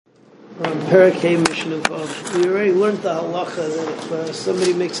Parakeh Mishnah Vav. We already learned the halacha that if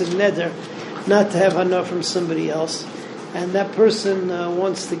somebody makes a neder not to have hana from somebody else, and that person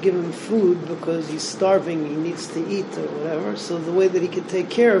wants to give him food because he's starving, he needs to eat or whatever, so the way that he can take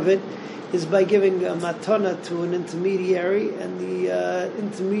care of it is by giving a matana to an intermediary, and the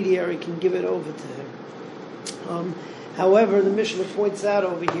intermediary can give it over to him. However, the Mishnah points out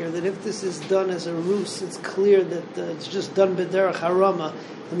over here that if this is done as a ruse, it's clear that it's just done b'derech harama,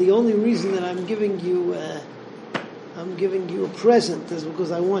 and the only reason that I'm giving you a present is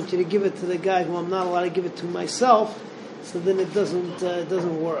because I want you to give it to the guy who I'm not allowed to give it to myself. So then it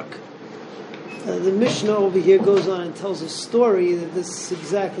doesn't work. The Mishnah over here goes on and tells a story that this is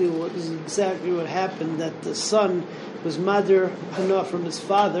exactly what happened. That the son was madr hana from his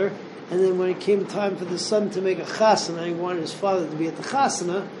father. And then when it came time for the son to make a chasana, he wanted his father to be at the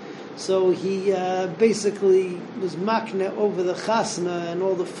chasana, so he basically was makne over the chasana and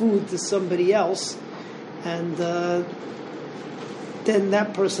all the food to somebody else, and then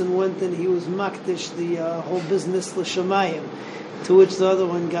that person went and he was makdish the whole business l'shamayim, to which the other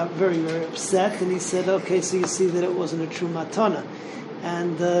one got very, very upset, and he said, okay, so you see that it wasn't a true matana.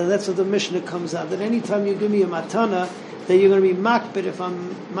 And that's what the Mishnah comes out, that anytime you give me a matana, that you're going to be makbid if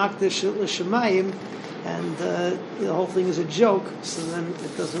I'm makdish l'shamayim, and the whole thing is a joke, so then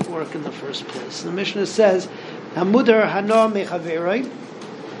it doesn't work in the first place. The Mishnah says, Hamudar hana mechaveroi,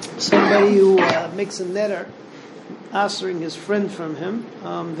 somebody who makes a neder, answering his friend from him,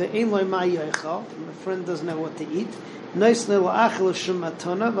 ve'ein loy ma yochal, the friend doesn't know what to eat, noisne la'achel shum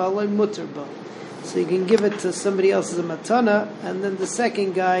matana v'aloi muter bo. So you can give it to somebody else as a matana, and then the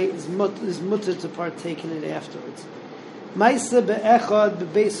second guy is mutter to partake in it afterwards. Maisa be'echad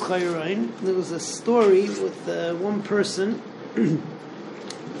be'beis chayrein. There was a story with one person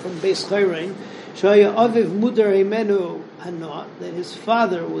from Beis Chayrein, shaya aviv mudar himenu hana, that his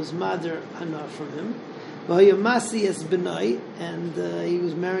father was madar hana from him. V'haya masi es benai, and he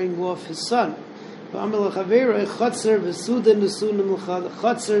was marrying off his son. V'amel chaverei chatzar v'suda nesunim l'chad. The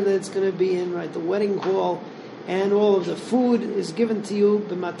chatzar that it's going to be in, right, the wedding hall, and all of the food is given to you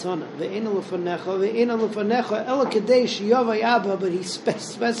b'matana. Ve'ena lefanecha ela kadesh yavai abba, but he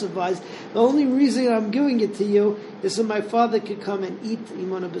specifies the only reason I'm giving it to you is so my father could come and eat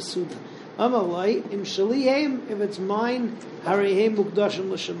imana besuda. Amalai im shalihem, if it's mine, harihem mukdashim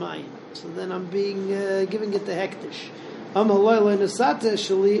l'shamayim. So then I'm giving it to hektish. Amalai le'nasata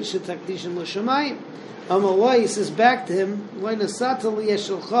shali shetakdishim l'shamayim. Amalai, he says back to him, le'nasata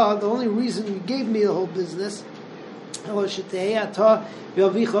li'eshelcha, the only reason you gave me the whole business, just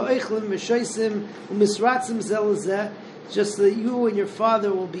that you and your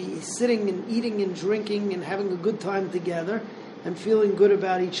father will be sitting and eating and drinking and having a good time together and feeling good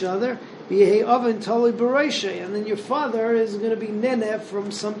about each other. And then your father is going to be nene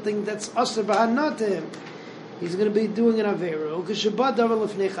from something that's asr b'hana to him. He's going to be doing an averu.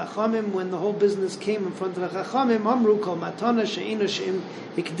 When the whole business came in front of the chachamim, amru kol matana she'ena she'im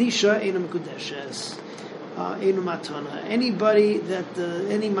ikdisha ena mekudeshes. Matana. Anybody that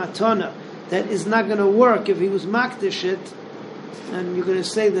any matana that is not going to work if he was makdish it, and you're going to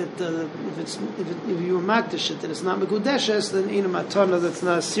say that if you were makdish it that it's not mekudeshes, then in a matana that's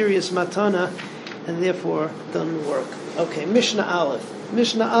not a serious matana, and therefore doesn't work. Okay, Mishnah Aleph.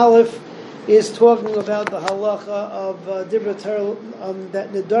 Mishnah Aleph is talking about the halacha of Dibra Torah,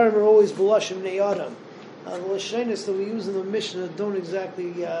 that nedarim are always v'lashim ne'adam. The lashonos that we use in the Mishnah don't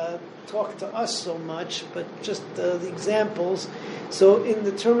exactly talk to us so much, but just the examples. So in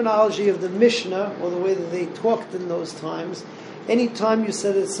the terminology of the Mishnah, or the way that they talked in those times, anytime you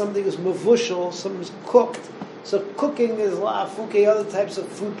said that something is mavushal, something is cooked, so cooking is la'afuke, other types of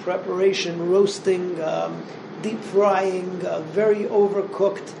food preparation, roasting, deep frying, very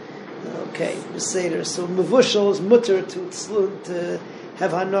overcooked. Okay, Seder. So mavushal is mutter to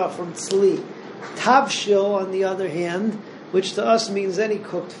have hana from tzli. Tavshil, on the other hand, which to us means any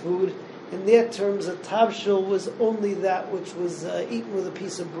cooked food, in their terms, a tavshil was only that which was eaten with a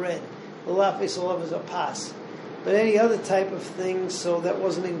piece of bread. The lafes is a pas. But any other type of thing, so that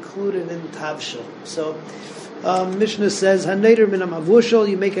wasn't included in tavshil. So Mishnah says, Haneder min hamavushal,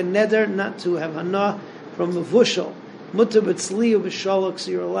 you make a neder not to have hana from mavushal. Mutter b'tzli u'b'shalok,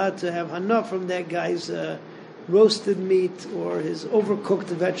 so you're allowed to have hana from that guy's roasted meat or his overcooked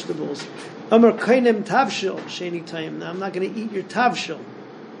vegetables. Amar kainem tavshil sheni time. Now I'm not going to eat your tavshil.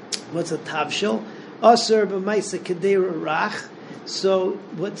 What's a tavshil? Aser b'maisa kedera rach. So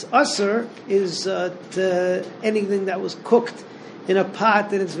what's aser is to anything that was cooked in a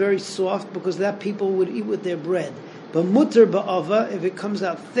pot and it's very soft, because that people would eat with their bread. But mutter ba'ava, if it comes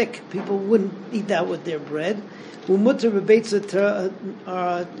out thick, people wouldn't eat that with their bread. Umutter b'beitza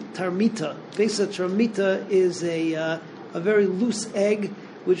tarmita. Beitza tarmita is a very loose egg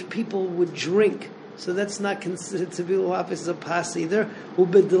which people would drink. So that's not considered to be lapis pas either.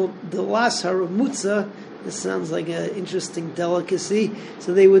 Ubedelas haramutza. This sounds like an interesting delicacy.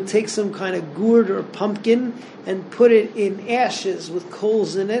 So they would take some kind of gourd or pumpkin and put it in ashes with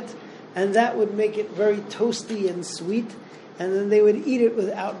coals in it, and that would make it very toasty and sweet. And then they would eat it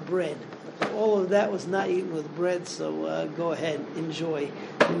without bread. All of that was not eaten with bread, so go ahead, enjoy. You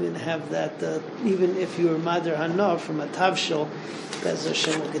can have that, even if you were Madar Hana from a Tavshil, Bez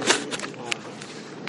Hashem will continue.